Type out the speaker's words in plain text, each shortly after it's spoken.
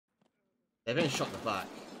They've been shot in the back.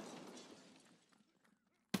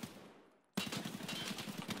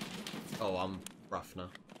 Oh, I'm rough now.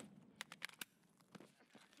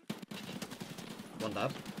 One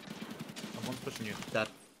dead. Someone's pushing you. Dead.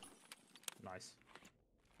 Nice.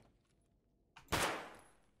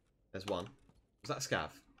 There's one. Was that a scav?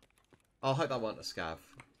 Oh, I hope that wasn't a scav.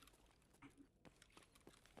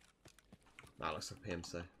 That looks like a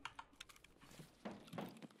PMC.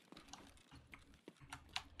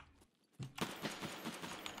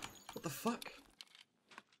 What the fuck?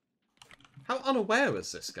 How unaware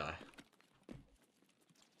was this guy?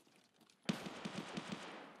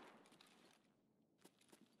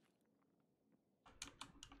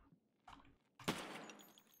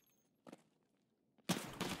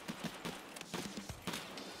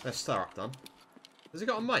 There's Stirrup done. Has he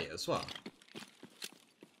got a mate as well?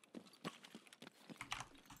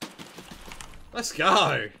 Let's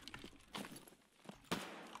go!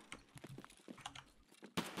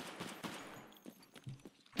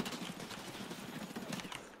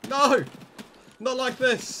 No! Not like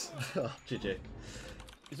this! Oh, GG.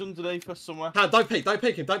 He's underneath us somewhere. Ha, don't peek him, don't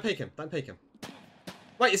peek him, don't peek him.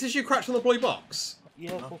 Wait, is this you crouched on the blue box?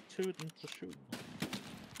 Yeah, for two of them to shoot.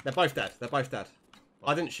 They're both dead, they're both dead.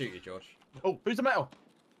 I didn't shoot you, George. Oh, who's the metal?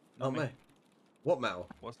 Not me. What metal?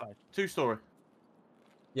 What side? 2-story.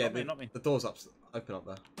 Yeah, Not me. The door's up, open up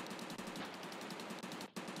there.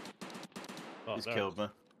 Oh, He's there. killed me.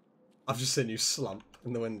 I've just seen you slump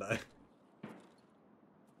in the window.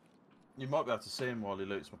 You might be able to see him while he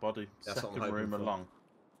loots my body. That's what I'm Second hoping room for. along.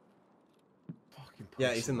 Fucking pussy.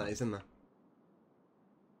 Yeah, he's in there, he's in there.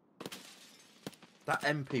 That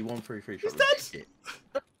MP133 shot. He's was dead! shit.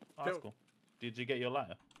 Oh, that's cool. Did you get your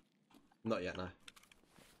ladder? Not yet, no.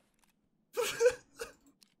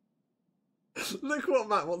 Look what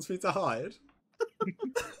Matt wants me to hide.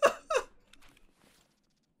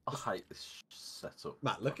 I hate this setup.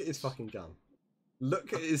 Matt, look at his fucking gun.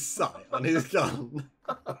 Look at his sight on his gun.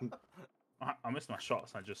 I missed my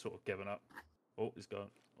shots. I just sort of given up. Oh, he's going.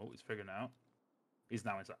 Oh, he's figuring it out. He's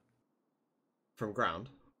now inside. From ground.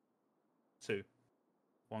 2.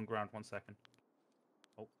 1 ground, 1 second.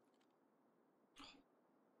 Oh.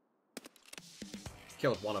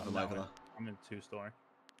 Killed one of them over there. I'm in 2-story.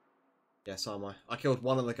 Yeah, so am I. I killed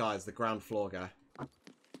one of the guys, the ground floor guy.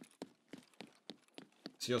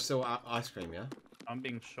 So you're still at ice cream, yeah? I'm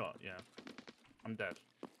being shot, yeah. I'm dead.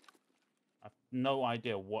 I've no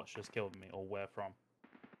idea what just killed me or where from.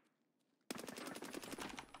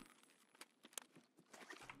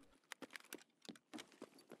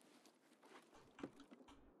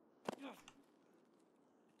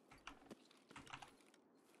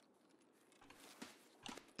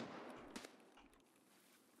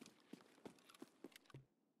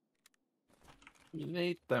 You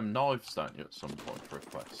need them knives, don't you, at some point for a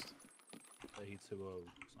quest? A20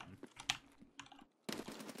 sign.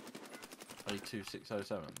 A2607.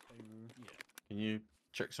 Yeah. Can you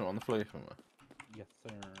check something on the flea for me? Yes,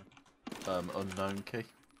 sir. Unknown key.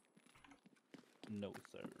 No,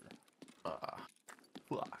 sir. Ah.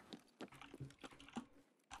 Fly.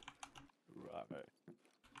 Right.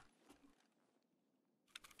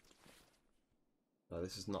 No,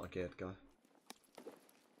 this is not a geared guy.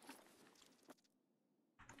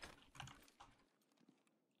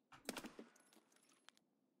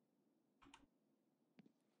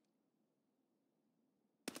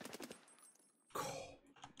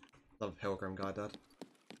 Another pilgrim guy dead.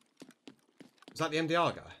 Was that the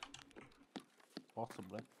MDR guy?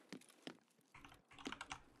 Possibly.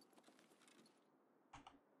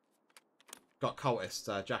 Got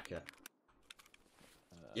cultist jacket.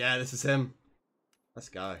 Yeah, this is him. Let's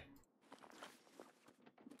go.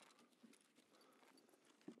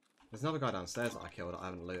 There's another guy downstairs that I killed that I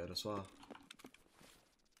haven't looted as well.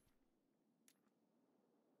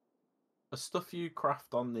 The stuff you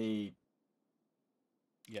craft on the...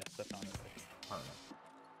 Yes, I found it. I don't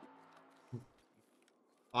know.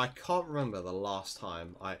 I can't remember the last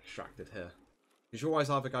time I extracted here. Because you always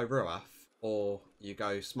either go Ruath or you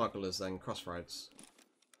go Smugglers then Crossroads.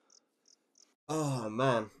 Oh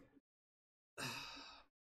man.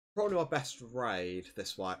 Probably my best raid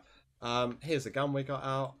this wipe. Here's the gun we got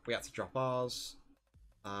out. We had to drop ours.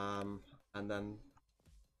 And then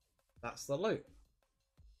that's the loot.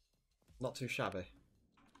 Not too shabby.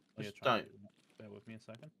 Just don't. Bear with me a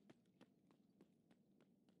second.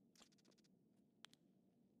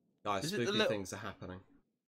 Guys, Is it the spooky little- things are happening.